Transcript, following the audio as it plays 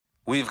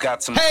We've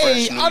got some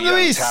Hey, fresh new I'm young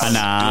Luis. talent And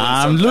doing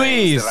I'm some things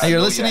Luis. that I And you're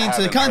know listening you to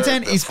the haven't heard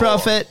Content is before.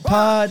 Profit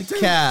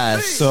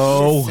podcast.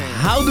 So,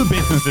 how do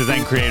businesses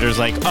and creators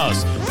like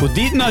us, who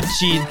did not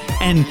cheat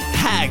and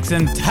hacks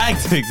and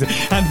tactics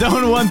and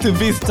don't want to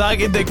be stuck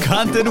in the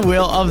content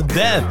wheel of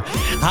death,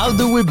 how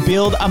do we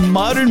build a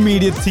modern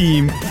media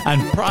team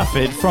and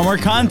profit from our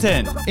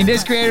content? In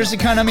this creators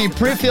economy,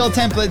 pre-filled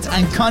templates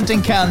and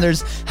content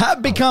calendars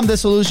have become the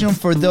solution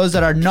for those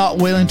that are not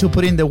willing to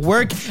put in the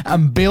work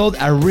and build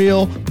a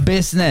real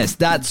business.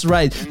 That's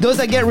right. Those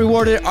that get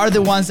rewarded are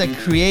the ones that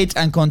create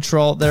and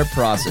control their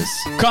process.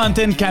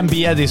 Content can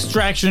be a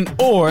distraction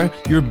or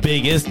your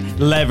biggest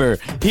lever.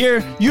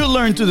 Here, you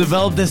learn to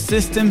develop the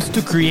systems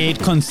to create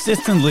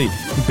consistently,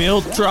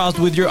 build trust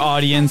with your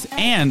audience,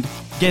 and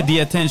get the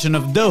attention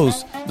of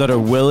those that are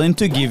willing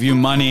to give you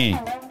money.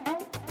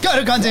 Go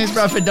to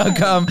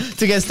containersprofit.com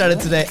to get started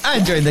today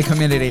and join the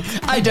community.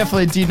 I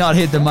definitely did not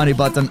hit the money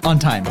button on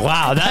time.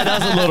 Wow,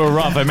 that's a little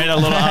rough. I made a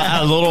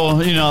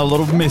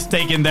little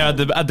mistake in there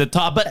at the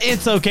top, but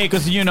it's okay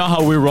because you know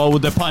how we roll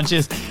with the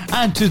punches.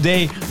 And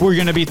today we're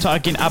gonna be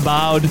talking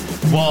about.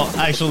 Well,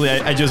 actually,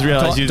 I just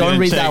realized Don't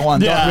read that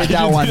one. Yeah, Don't read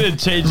that you one. didn't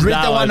change Read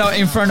that the one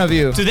in front of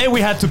you. Today we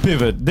had to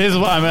pivot. This is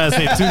what I'm gonna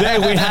say. Today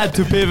we had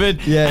to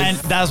pivot, Yes.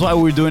 and that's why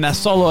we're doing a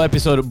solo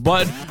episode.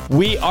 But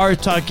we are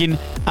talking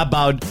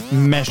about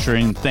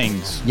measuring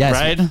things, Yes,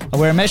 right?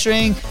 We're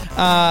measuring,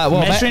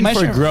 Measuring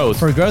for growth.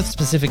 for growth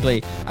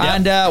specifically. Yeah.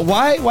 And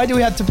why do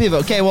we have to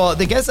pivot? Okay, well,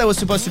 the guest that was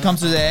supposed to come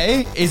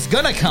today is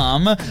gonna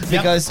come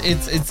because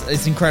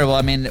it's incredible.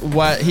 I mean,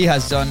 what he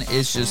has done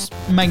is just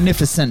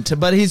magnificent.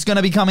 But he's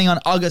gonna be coming on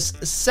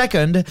August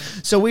 2nd.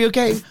 So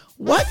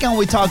what can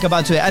we talk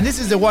about today? And this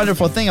is the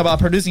wonderful thing about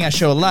producing a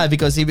show live,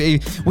 because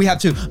we have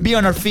to be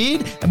on our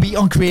feed and be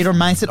on creator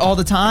mindset all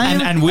the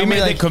time. And we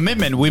made the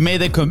commitment. We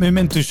made the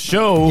commitment to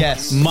show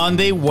Yes.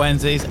 Monday,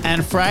 Wednesdays,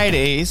 and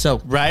Fridays. So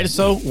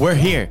we're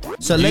here.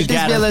 So let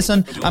this be a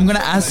lesson. I'm going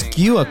to ask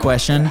you a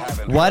question.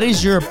 What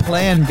is your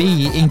plan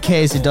B in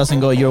case it doesn't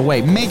go your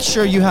way? Make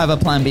sure you have a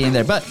plan B in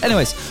there. But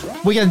anyways,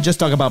 we can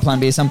just talk about plan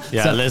B.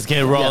 Let's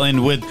get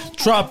rolling with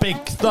Tropic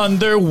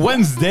Thunder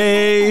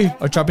Wednesday.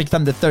 Or Tropic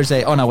Thunder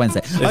Thursday on a Wednesday.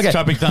 It's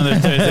Tropic Thunder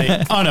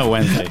Thursday on a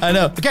Wednesday. I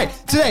know. Okay,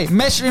 today,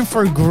 measuring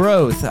for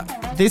growth.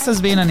 This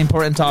has been an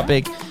important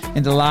topic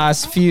in the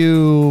last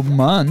few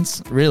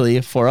months,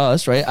 really, for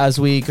us, right? As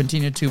we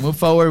continue to move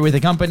forward with the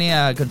company,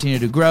 continue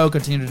to grow,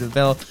 continue to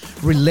develop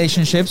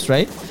relationships,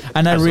 right?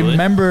 And Absolutely. I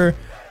remember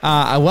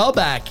a while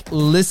back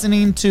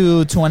listening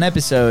to an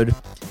episode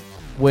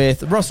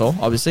with Russell,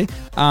 obviously,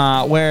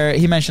 where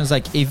he mentions,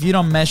 like, if you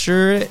don't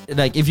measure,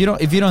 like, if you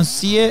don't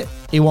see it,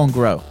 it won't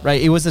grow,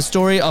 right? It was a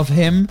story of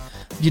him,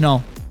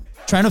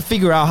 trying to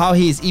figure out how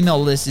his email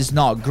list is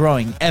not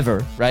growing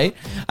ever, right?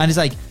 And it's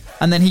like,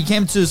 and then he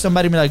came to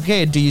somebody and be like,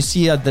 okay, do you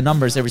see the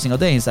numbers every single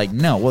day? And he's like,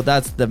 no. Well,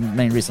 that's the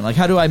main reason. Like,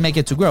 how do I make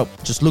it to grow?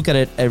 Just look at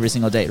it every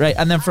single day, right?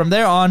 And then from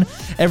there on,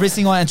 every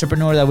single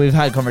entrepreneur that we've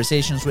had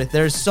conversations with,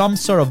 there's some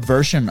sort of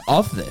version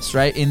of this,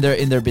 right? In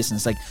their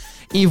business. Like,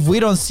 if we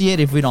don't see it,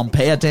 if we don't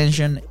pay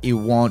attention, it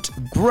won't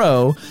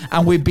grow.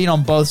 And we've been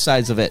on both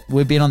sides of it.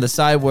 We've been on the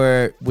side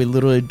where we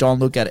literally don't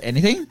look at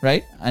anything,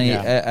 right?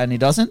 And he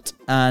doesn't.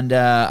 And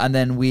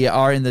then we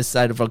are in this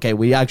side of, okay,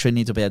 we actually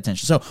need to pay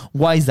attention. So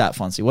why is that,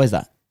 Fonzie? Why is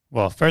that?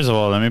 Well, first of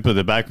all, let me put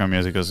the background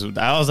music, because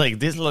I was like,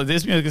 this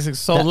music is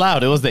so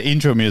loud. It was the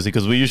intro music,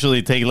 because we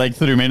usually take like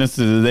 3 minutes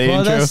to do the intro.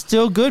 Well, that's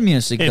still good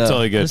music, though. It's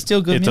all good. It's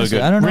still good it's music.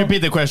 All good. I don't know. Repeat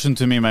the question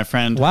to me, my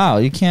friend. Wow,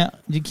 you can't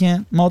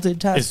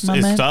multitask, It's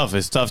man. tough.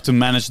 It's tough to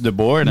manage the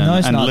board and, No,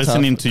 it's not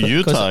listening tough, to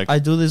you 'cause talk. I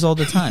do this all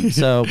the time.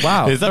 So,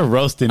 wow. It's a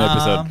roasting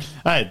episode. All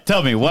right,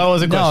 tell me, what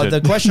was the question? No,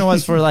 the question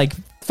was for like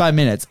 5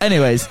 minutes.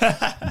 Anyways,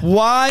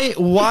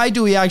 why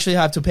do we actually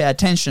have to pay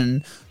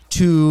attention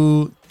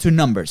to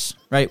numbers,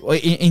 right?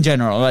 In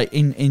general, right?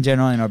 In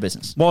general in our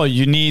business. Well,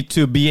 you need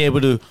to be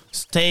able to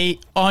stay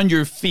on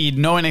your feet,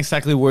 knowing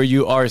exactly where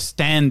you are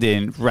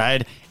standing,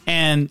 right?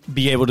 And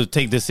be able to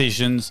take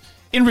decisions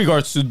in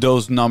regards to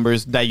those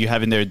numbers that you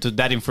have in there. To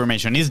that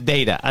information is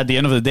data. At the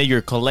end of the day,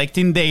 you're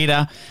collecting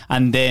data,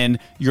 and then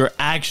your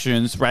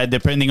actions, right?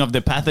 Depending of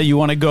the path that you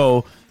want to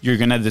go, you're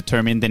going to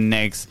determine the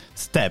next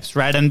steps,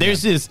 right? And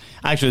there's this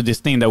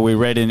thing that we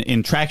read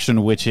in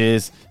Traction, which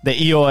is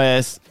the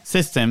EOS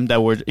system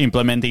that we're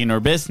implementing in our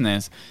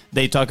business.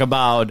 They talk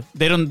about,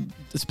 they don't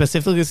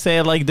specifically say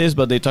it like this,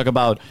 but they talk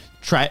about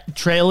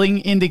trailing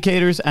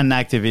indicators and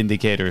active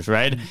indicators,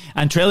 right?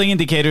 And trailing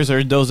indicators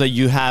are those that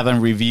you have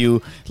and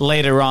review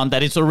later on,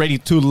 that it's already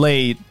too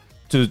late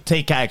to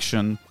take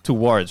action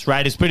towards,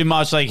 right? It's pretty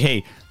much like,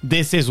 hey,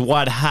 this is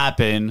what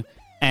happened,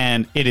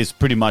 and it is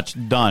pretty much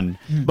done.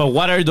 But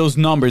what are those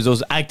numbers,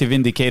 those active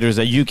indicators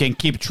that you can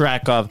keep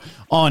track of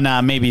on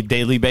a maybe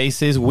daily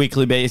basis,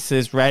 weekly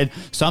basis, right?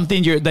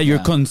 Something you're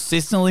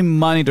consistently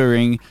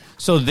monitoring,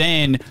 so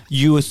then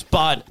you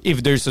spot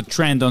if there's a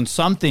trend on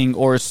something,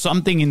 or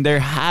something in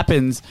there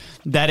happens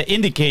that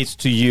indicates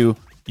to you,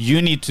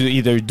 you need to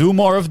either do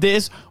more of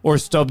this or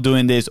stop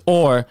doing this,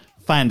 or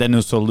find a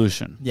new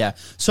solution. Yeah.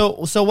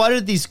 So what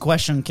did these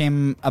questions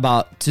came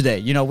about today?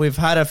 You know, we've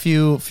had a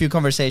few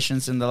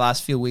conversations in the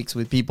last few weeks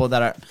with people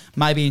that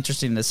might be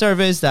interested in the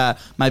service, that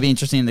might be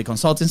interested in the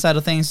consulting side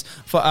of things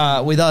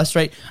with us,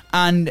 right?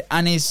 And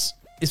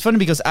it's funny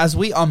because as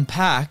we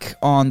unpack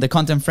on the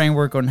content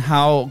framework on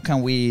how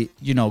can we,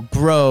 you know,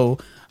 grow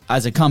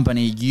as a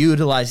company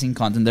utilizing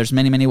content, there's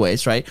many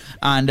ways, right?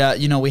 And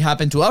you know, we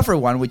happen to offer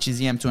one, which is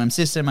the M2M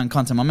system and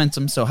Content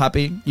Momentum. So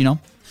happy, you know.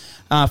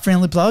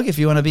 Friendly plug if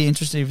you want to be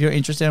interested. If you're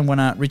interested and want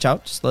to reach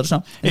out, just let us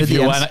know. If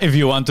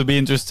you want to be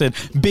interested,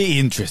 be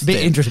interested.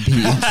 Be interested.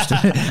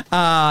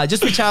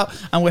 Just reach out,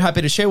 and we're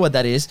happy to share what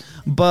that is.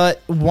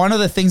 But one of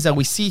the things that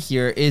we see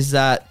here is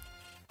that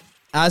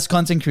as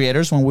content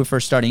creators, when we're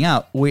first starting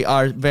out, we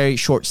are very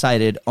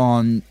short-sighted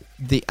on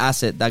the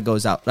asset that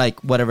goes out, like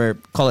whatever,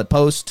 call it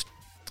post,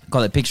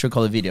 call it picture,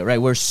 call it video,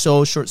 right? We're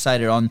so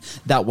short-sighted on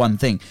that one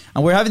thing.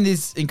 And we're having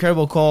this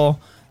incredible call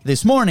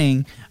this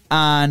morning,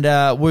 and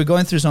we're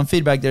going through some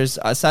feedback. There's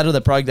a side of the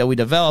product that we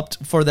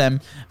developed for them,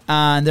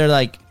 and they're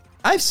like,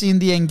 I've seen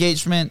the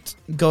engagement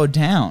go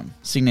down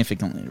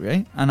significantly,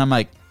 right? And I'm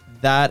like,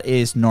 that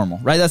is normal,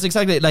 right? That's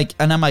exactly like,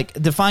 and I'm like,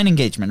 define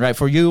engagement, right?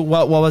 For you,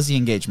 what was the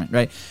engagement,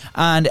 right?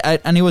 And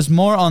it was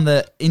more on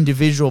the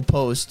individual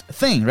post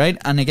thing, right?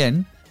 And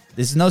again,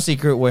 this is no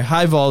secret. We're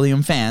high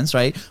volume fans,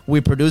 right? We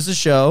produce a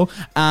show,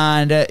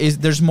 and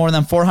there's more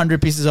than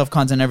 400 pieces of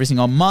content every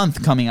single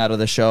month coming out of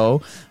the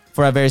show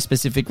for a very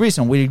specific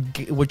reason.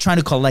 We're trying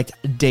to collect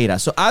data.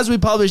 So as we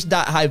publish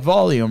that high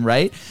volume,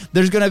 right,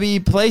 there's going to be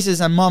places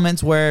and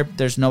moments where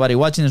there's nobody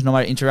watching, there's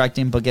nobody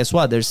interacting, but guess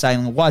what? There's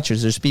silent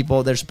watchers, there's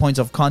people, there's points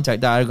of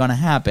contact that are going to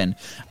happen.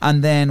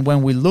 And then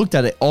when we looked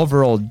at the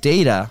overall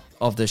data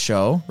of the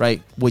show,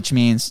 right, which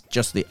means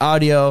just the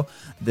audio,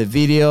 the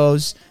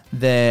videos,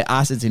 the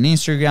assets in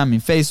Instagram, in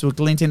Facebook,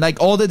 LinkedIn,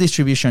 like all the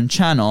distribution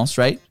channels,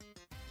 right,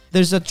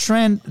 there's a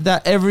trend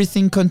that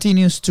everything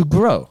continues to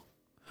grow.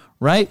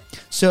 Right?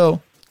 So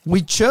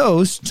we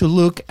chose to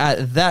look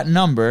at that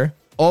number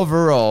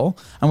overall,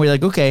 and we're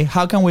like, okay,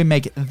 how can we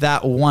make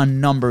that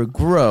one number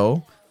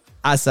grow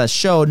as a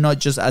show, not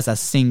just as a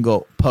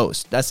single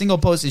post? That single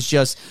post is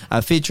just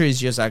a feature,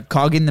 is just a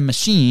cog in the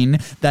machine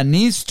that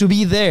needs to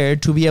be there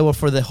to be able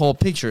for the whole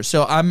picture.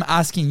 So I'm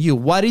asking you,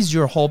 what is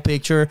your whole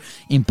picture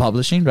in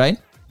publishing, right?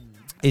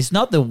 It's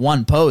not the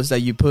one post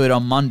that you put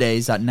on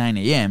Mondays at 9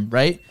 a.m.,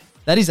 right?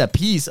 That is a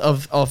piece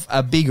of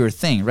a bigger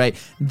thing, right?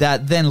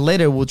 That then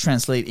later will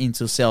translate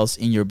into sales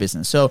in your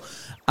business. So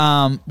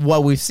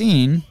what we've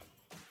seen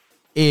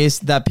is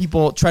that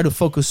people try to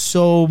focus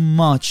so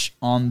much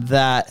on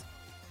that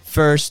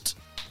first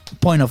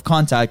point of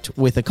contact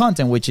with the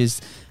content, which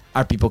is,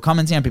 are people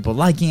commenting, are people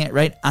liking it,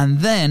 right? And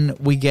then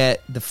we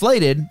get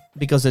deflated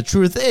because the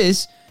truth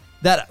is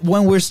that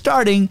when we're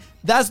starting,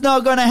 that's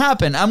not going to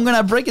happen. I'm going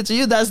to break it to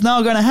you. That's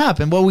not going to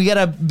happen. But we got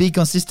to be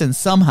consistent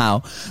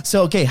somehow.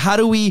 So, okay, how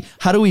do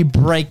we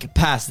break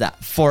past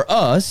that? For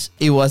us,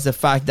 it was the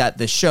fact that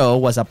the show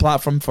was a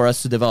platform for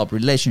us to develop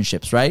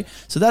relationships, right?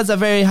 So that's a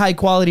very high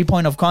quality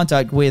point of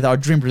contact with our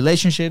dream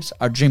relationships,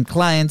 our dream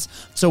clients.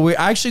 So we're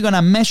actually going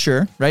to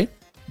measure, right,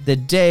 the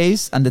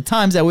days and the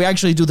times that we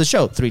actually do the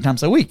show 3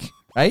 times a week.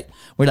 Right?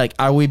 We're like,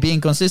 are we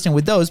being consistent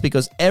with those?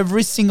 Because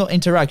every single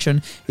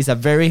interaction is a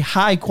very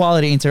high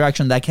quality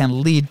interaction that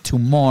can lead to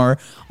more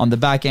on the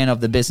back end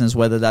of the business,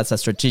 whether that's a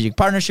strategic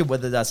partnership,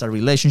 whether that's a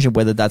relationship,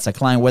 whether that's a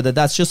client, whether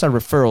that's just a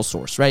referral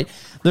source, right?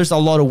 There's a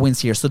lot of wins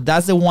here. So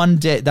that's the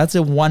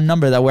one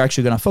number that we're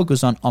actually going to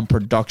focus on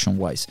production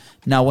wise.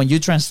 Now, when you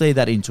translate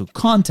that into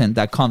content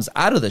that comes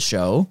out of the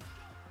show,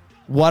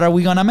 what are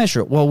we going to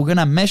measure? Well, we're going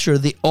to measure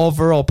the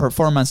overall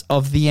performance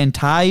of the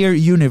entire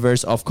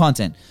universe of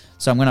content.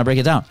 So I'm going to break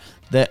it down.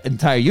 The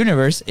entire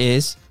universe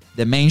is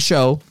the main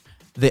show,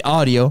 the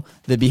audio,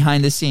 the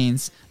behind the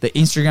scenes, the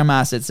Instagram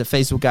assets, the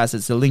Facebook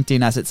assets, the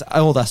LinkedIn assets,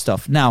 all that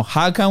stuff. Now,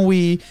 how can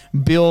we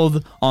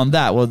build on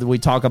that? Well, we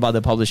talk about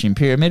the publishing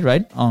pyramid,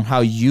 right? On how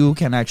you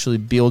can actually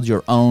build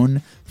your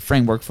own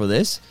framework for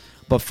this.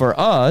 But for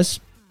us,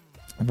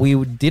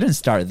 we didn't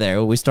start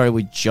there. We started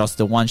with just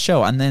the one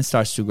show, and then it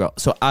starts to grow.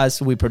 So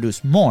as we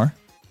produce more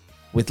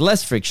with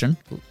less friction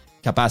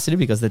capacity,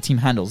 because the team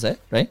handles it,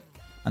 right?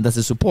 And that's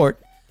the support,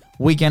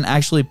 we can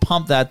actually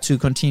pump that to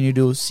continue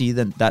to see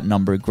that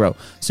number grow.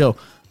 So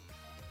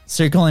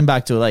circling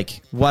back to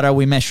like, what are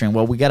we measuring?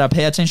 Well, we got to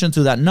pay attention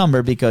to that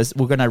number because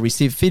we're going to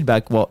receive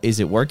feedback. Well, is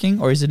it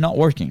working or is it not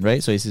working,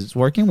 right? So if it's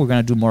working, we're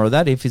going to do more of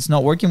that. If it's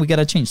not working, we got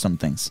to change some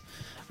things.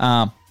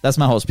 That's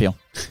my whole spiel.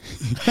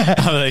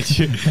 I'm like,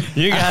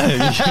 you got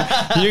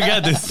it. You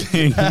got this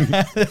thing.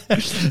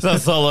 It's a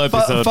solo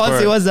episode.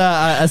 Fonzie was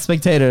a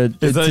spectator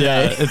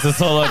today. It's a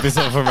solo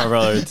episode for my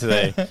brother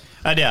today.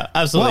 And yeah,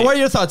 absolutely. What are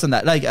your thoughts on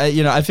that? Like,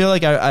 I feel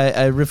like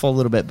I riff a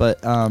little bit,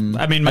 but I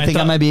think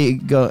I might be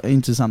go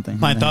into something.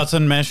 My thoughts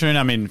on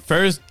measuring.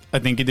 First, I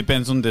think it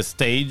depends on the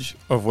stage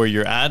of where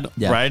you're at,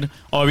 right?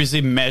 Obviously,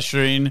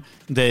 measuring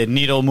the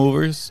needle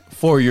movers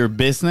for your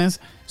business.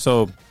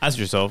 So ask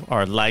yourself,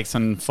 are likes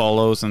and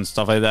follows and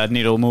stuff like that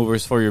needle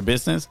movers for your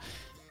business?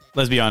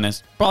 Let's be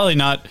honest. Probably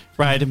not,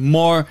 right?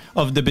 More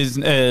of the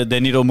business,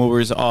 the needle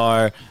movers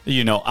are,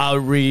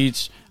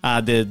 outreach,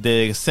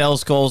 the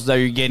sales calls that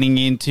you're getting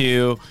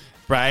into,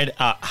 right?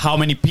 How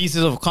many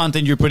pieces of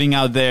content you're putting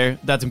out there.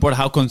 That's important.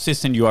 How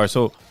consistent you are.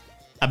 So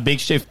a big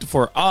shift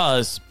for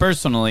us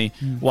personally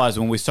was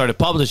when we started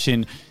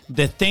publishing.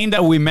 The thing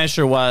that we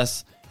measure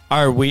was,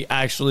 are we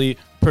actually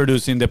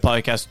producing the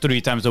podcast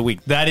 3 times a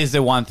week? That is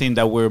the one thing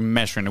that we're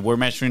measuring. We're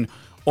measuring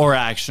our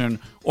action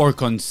or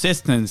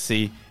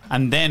consistency.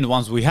 And then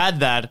once we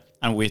had that,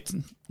 and we,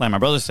 like my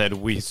brother said,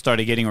 we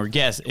started getting our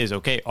guests, is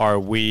okay, are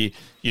we,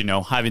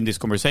 having these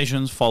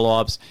conversations,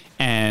 follow-ups,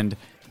 and,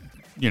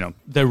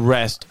 the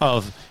rest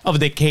of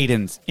the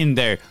cadence in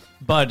there.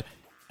 But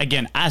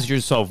again, ask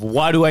yourself,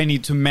 what do I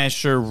need to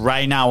measure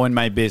right now in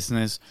my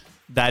business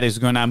that is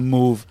going to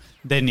move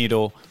the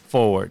needle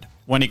forward?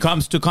 When it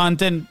comes to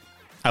content,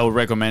 I would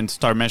recommend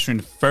start measuring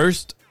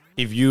first.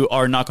 If you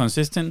are not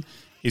consistent,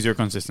 is your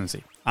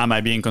consistency. Am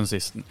I being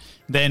consistent?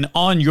 Then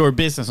on your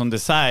business on the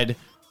side,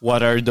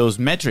 what are those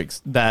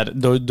metrics, that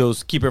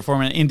those key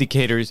performance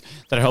indicators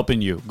that are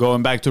helping you?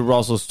 Going back to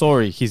Russell's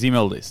story, his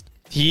email list.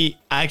 He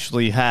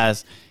actually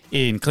has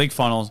in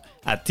ClickFunnels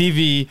a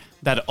TV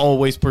that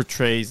always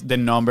portrays the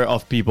number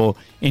of people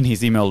in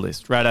his email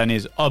list, right? And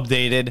is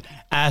updated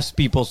as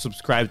people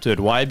subscribe to it.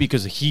 Why?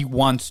 Because he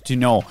wants to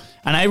know.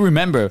 And I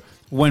remember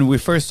when we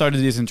first started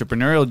this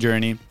entrepreneurial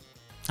journey,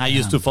 I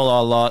used to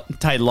follow a lot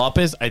Ty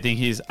Lopez. I think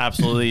he's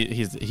absolutely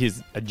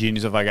he's a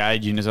genius of a guy,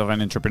 genius of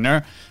an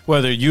entrepreneur.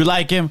 Whether you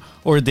like him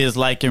or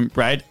dislike him,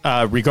 right?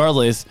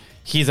 Regardless,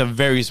 he's a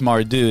very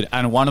smart dude.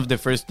 And one of the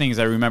first things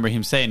I remember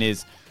him saying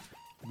is,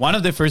 one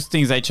of the first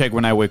things I check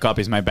when I wake up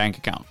is my bank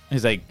account.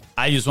 He's like,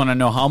 I just want to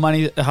know how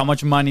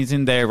much money is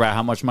in there, right?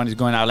 How much money is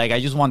going out. Like, I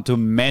just want to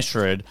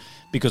measure it,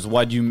 because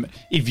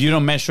if you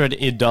don't measure it,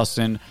 it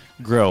doesn't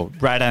grow,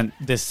 right? And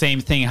the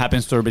same thing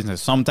happens to our business.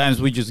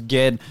 Sometimes we just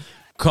get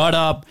caught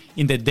up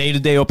in the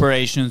day-to-day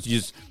operations,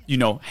 just,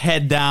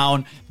 head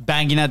down,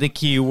 banging at the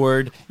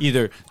keyword,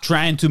 either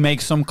trying to make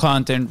some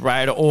content,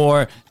 right?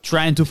 Or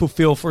trying to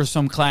fulfill for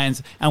some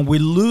clients. And we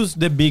lose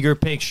the bigger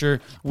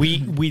picture. We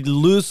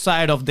lose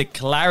sight of the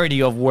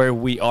clarity of where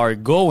we are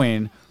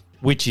going,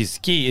 which is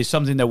key. Is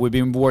something that we've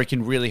been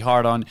working really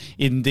hard on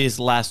in these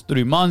last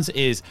 3 months,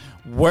 is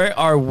where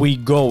are we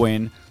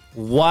going?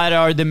 What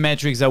are the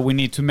metrics that we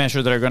need to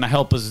measure that are going to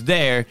help us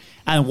there?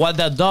 And what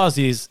that does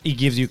is it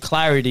gives you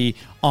clarity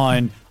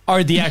on,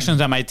 are the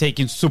actions am I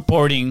taking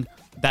supporting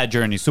that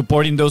journey,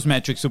 supporting those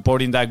metrics,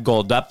 supporting that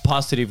goal, that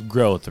positive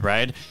growth,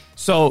 right?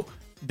 So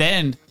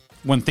then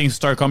when things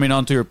start coming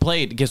onto your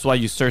plate, guess what?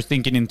 You start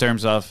thinking in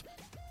terms of,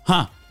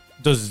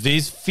 does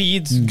this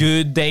feeds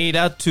good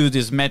data to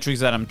these metrics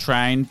that I'm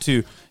trying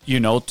to,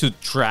 to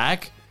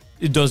track?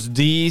 Does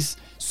these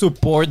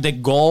support the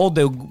goal,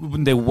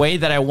 the way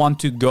that I want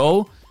to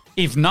go?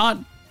 If not,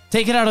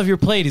 take it out of your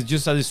plate. It's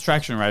just a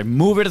distraction, right?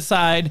 Move it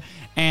aside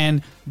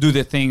and do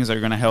the things that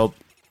are going to help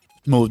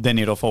move the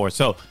needle forward.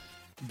 So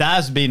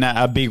that's been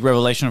a big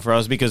revelation for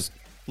us, because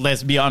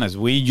let's be honest,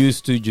 we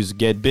used to just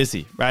get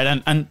busy,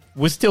 right? And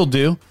we still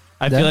do.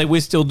 I feel like we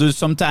still do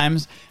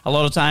sometimes. A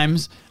lot of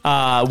times,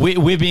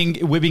 we've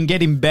been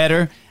getting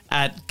better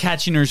at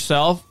catching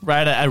ourselves,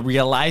 right? At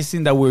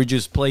realizing that we're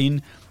just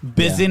playing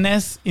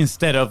busyness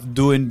instead of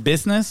doing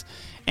business.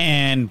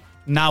 And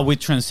now we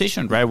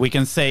transitioned, right? We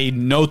can say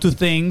no to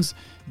things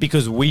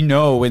because we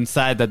know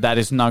inside that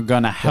is not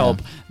going to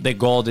help the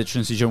goal, the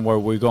transition where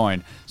we're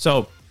going.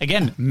 So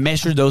again,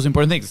 measure those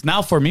important things.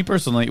 Now, for me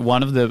personally,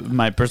 one of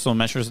my personal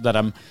measures that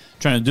I'm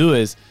trying to do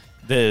is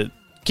the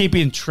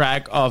keeping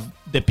track of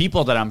the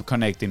people that I'm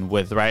connecting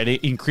with, right?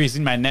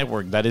 Increasing my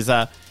network. That is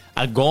a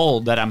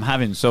goal that I'm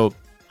having. So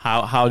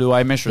how do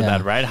I measure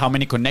that, right? How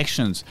many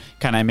connections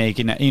can I make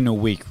in a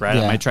week, right?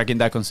 Am I tracking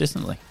that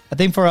consistently? I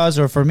think for us,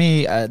 or for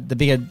me,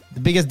 the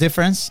biggest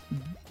difference,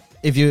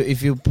 if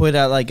you put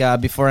out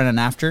like before and an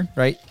after,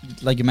 right?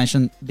 Like you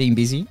mentioned, being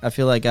busy. I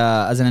feel like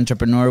as an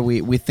entrepreneur,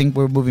 we think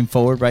we're moving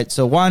forward, right?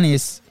 So one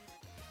is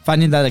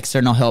finding that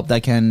external help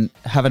that can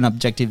have an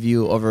objective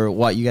view over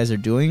what you guys are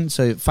doing.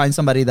 So find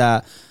somebody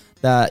that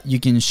you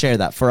can share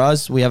that. For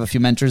us, we have a few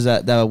mentors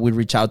that we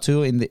reach out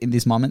to in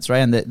these moments, right?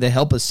 And they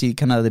help us see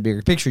kind of the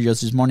bigger picture.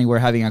 Just this morning, we're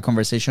having a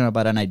conversation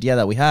about an idea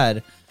that we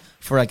had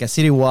for like a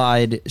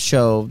citywide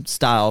show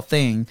style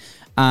thing.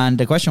 And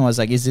the question was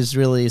like, is this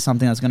really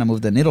something that's going to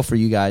move the needle for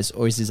you guys,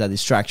 or is this a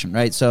distraction,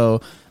 right?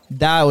 So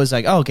that was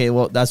like, oh, okay,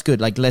 well, that's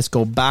good. Like, let's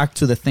go back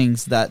to the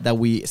things that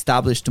we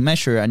established to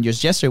measure. And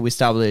just yesterday we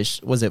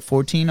established, was it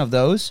 14 of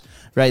those,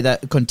 right?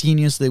 That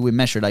continuously we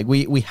measured. Like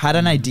we had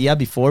an idea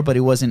before, but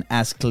it wasn't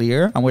as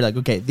clear. And we're like,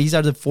 okay, these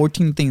are the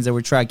 14 things that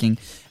we're tracking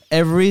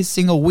every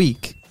single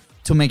week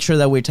to make sure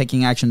that we're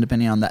taking action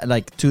depending on that,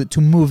 like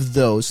to move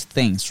those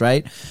things,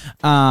 right?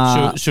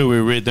 Should we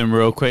read them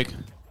real quick?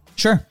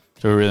 Sure.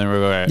 Should we read them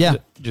real quick?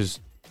 Yeah.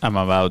 I'm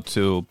about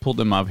to pull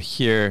them up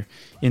here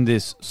in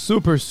this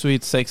super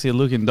sweet, sexy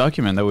looking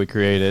document that we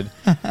created.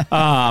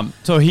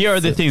 So here are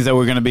the things that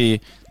we're going to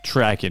be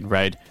tracking,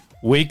 right?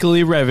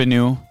 Weekly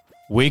revenue,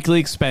 weekly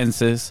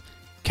expenses,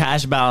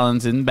 cash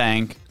balance in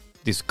bank,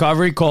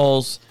 discovery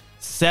calls,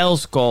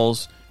 sales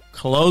calls,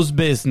 close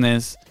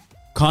business,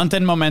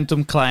 content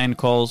momentum client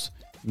calls,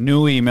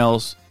 new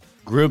emails,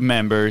 group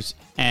members,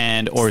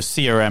 and or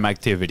CRM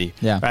activity.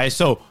 Yeah. Right.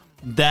 So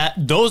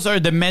those are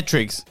the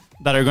metrics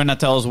that are going to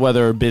tell us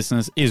whether a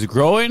business is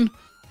growing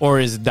or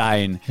is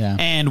dying. Yeah.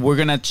 And we're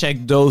going to check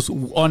those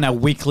on a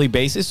weekly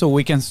basis so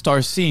we can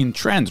start seeing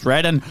trends,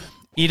 right? And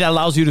it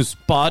allows you to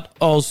spot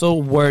also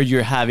where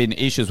you're having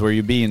issues, where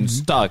you're being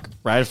stuck,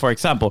 right? For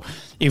example,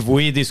 if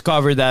we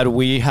discover that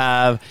we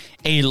have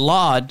a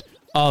lot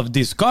of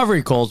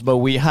discovery calls, but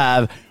we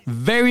have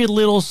very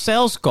little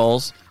sales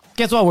calls,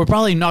 guess what? We're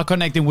probably not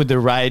connecting with the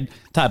right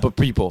type of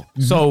people.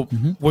 So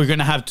we're going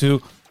to have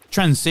to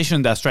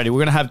transition that strategy. We're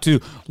going to have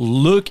to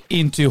look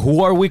into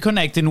who are we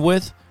connecting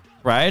with,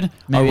 right?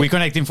 Maybe, are we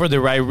connecting for the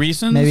right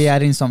reasons? Maybe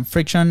adding some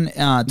friction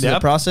to the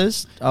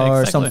process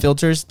or some Exactly.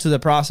 filters to the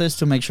process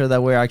to make sure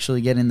that we're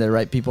actually getting the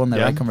right people in the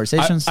right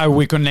conversations. Are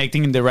we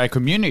connecting in the right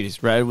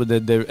communities, right? With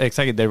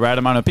exactly the right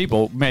amount of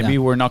people. Maybe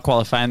we're not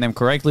qualifying them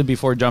correctly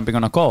before jumping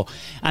on a call.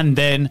 And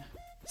then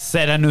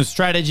set a new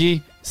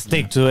strategy,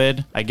 stick to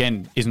it.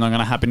 Again, it's not going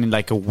to happen in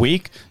like a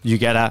week. You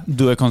got to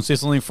do it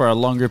consistently for a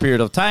longer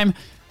period of time.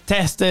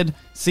 Test it,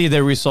 see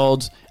the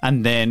results,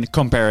 and then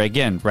compare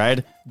again,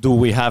 right? Do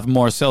we have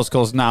more sales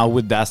calls now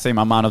with that same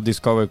amount of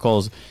discovery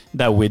calls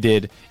that we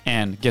did?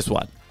 And guess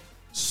what?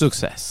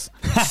 Success.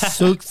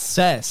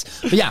 Success.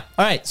 But yeah,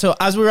 all right. So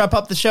as we wrap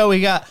up the show, we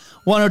got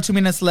 1 or 2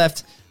 minutes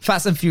left.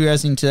 Fast and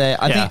Furious in today.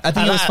 I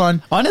think it was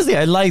fun. Honestly,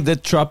 I like the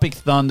Tropic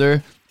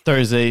Thunder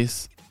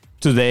Thursdays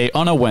today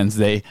on a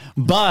Wednesday.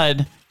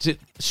 But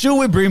should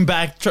we bring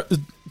back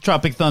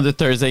Tropic Thunder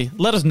Thursday?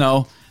 Let us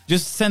know.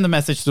 Just send a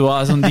message to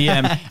us on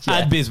DM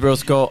at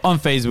BizBrosco on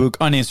Facebook,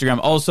 on Instagram.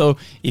 Also,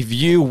 if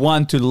you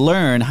want to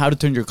learn how to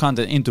turn your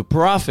content into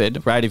profit,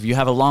 right? If you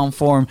have a long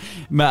form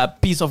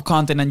piece of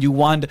content and you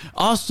want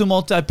us to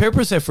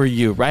multi-purpose it for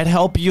you, right?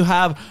 Help you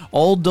have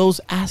all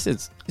those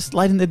assets.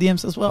 Slide in the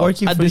DMs as well.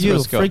 Working at for you,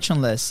 BizBrosco.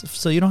 frictionless.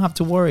 So you don't have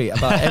to worry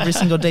about every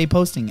single day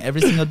posting,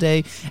 every single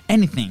day,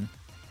 anything.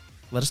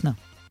 Let us know.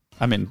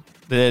 I mean,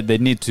 they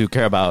need to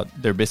care about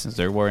their business.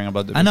 They're worrying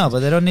about their I know, business. but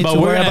they don't need to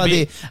worry about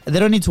they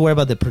don't need to worry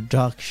about the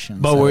production.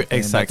 But we're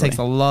exactly. That takes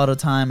a lot of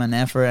time and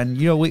effort, and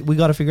we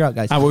got to figure out,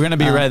 guys. And we're gonna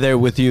be right there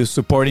with you,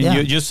 supporting yeah.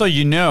 you. Just so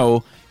you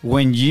know,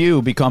 when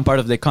you become part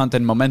of the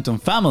Content Momentum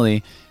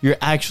family, you're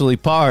actually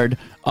part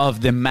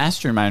of the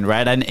mastermind,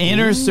 right? An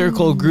inner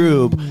circle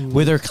group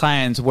with our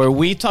clients where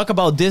we talk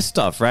about this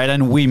stuff, right?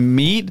 And we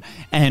meet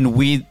and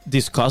we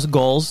discuss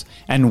goals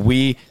and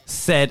we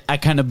set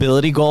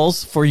accountability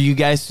goals for you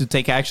guys to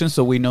take action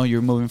so we know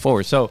you're moving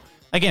forward. So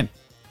again,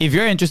 if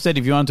you're interested,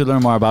 if you want to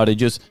learn more about it,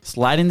 just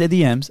slide in the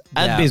DMs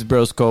at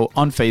BizBrosco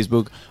on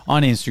Facebook,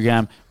 on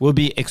Instagram. We'll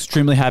be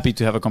extremely happy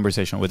to have a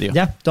conversation with you.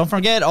 Yeah, don't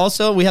forget,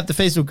 also, we have the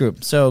Facebook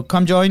group. So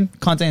come join,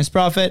 Content is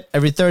Profit.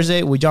 Every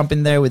Thursday, we jump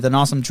in there with an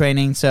awesome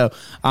training. So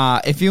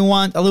if you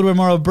want a little bit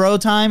more of bro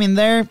time in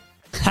there,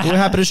 we're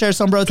happy to share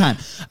some bro time.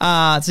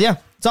 So yeah,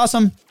 it's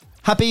awesome.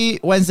 Happy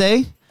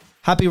Wednesday.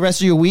 Happy rest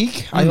of your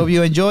week. I hope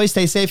you enjoy.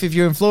 Stay safe if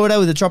you're in Florida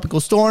with a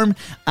tropical storm.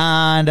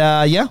 And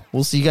yeah,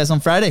 we'll see you guys on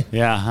Friday.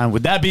 Yeah, and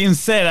with that being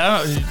said,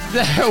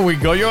 there we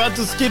go. You're about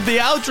to skip the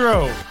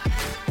outro.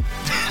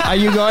 Are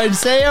you going to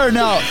say it or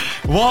no?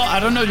 Well, I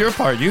don't know your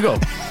part. You go.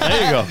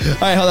 There you go.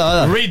 All right, hold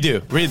on.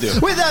 Redo.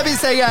 With that being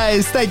said,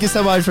 guys, thank you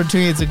so much for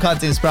tuning into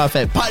Content is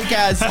Profit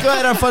podcast. Go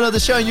ahead and follow the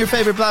show on your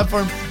favorite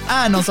platform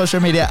and on social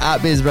media at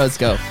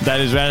BizBrosco. That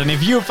is right. And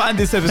if you find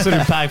this episode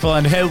impactful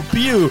and help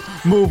you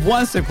move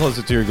one step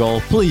closer to your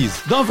goal,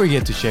 please don't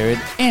forget to share it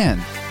and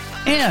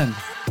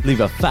leave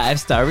a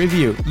 5-star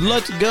review.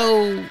 Let's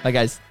go. Bye,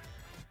 guys.